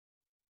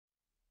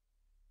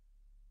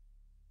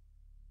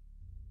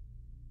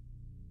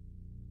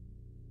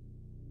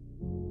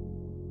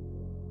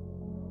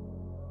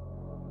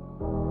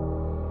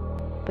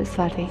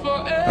Swati.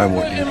 I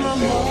want you to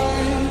live.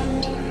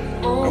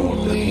 I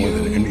want that more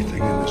than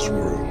anything in this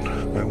world.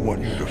 I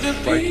want you to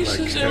fight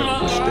like hell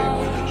to stay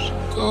with us.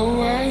 Go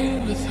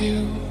away with you.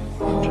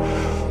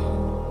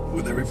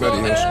 With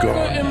everybody else gone,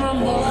 I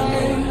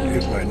know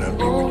it might not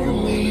be with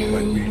you. It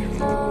might be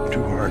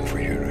too hard for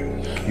you to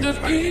keep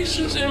fighting.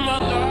 So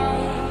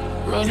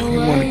if you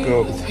want to go,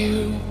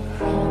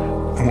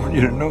 I want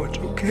you to know it's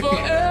okay.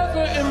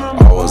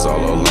 I was all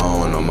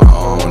alone on my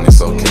own,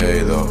 it's okay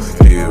though.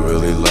 Do you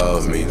really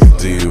love me?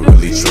 Do you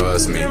really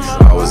trust me?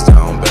 I was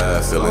down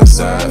bad, feeling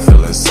sad,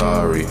 feeling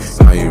sorry.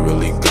 Now you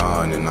really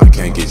gone and I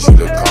can't get you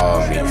to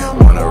call me.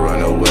 Wanna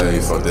run away,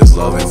 fuck this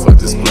love and fuck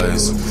this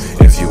place.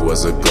 If you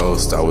was a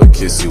ghost, I would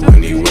kiss you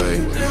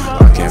anyway.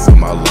 I can't feel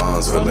my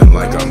lungs, feeling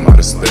like I'm out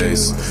of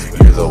space.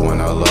 You're the one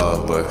I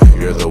love, but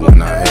you're the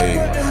one I hate.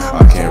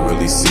 I can't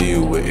really see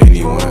you with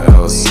anyone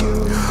else.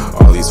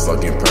 All these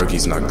fucking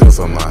perkies not good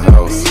for my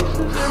health.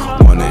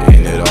 Wanna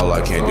end it all,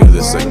 I can't do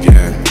this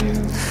again.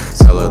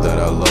 Tell her that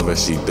I love her,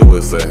 she do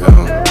it for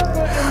him.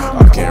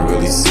 I can't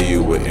really see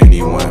you with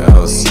anyone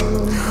else.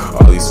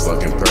 All these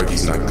fucking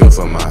perkies not good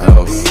for my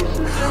health.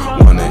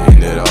 Wanna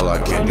end it all, I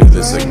can't do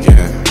this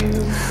again.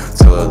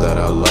 Tell her that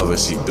I love her,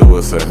 she do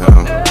it for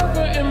him.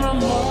 In my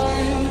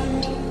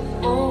mind,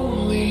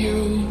 only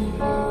you.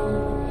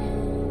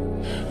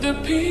 The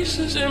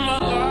pieces in my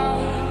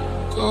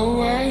life go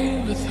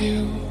away with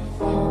you.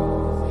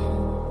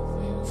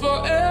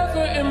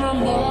 Forever in my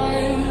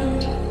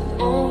mind,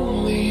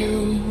 only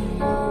you.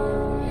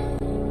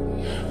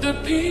 The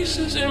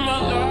pieces in my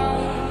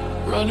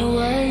life run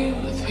away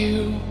with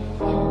you.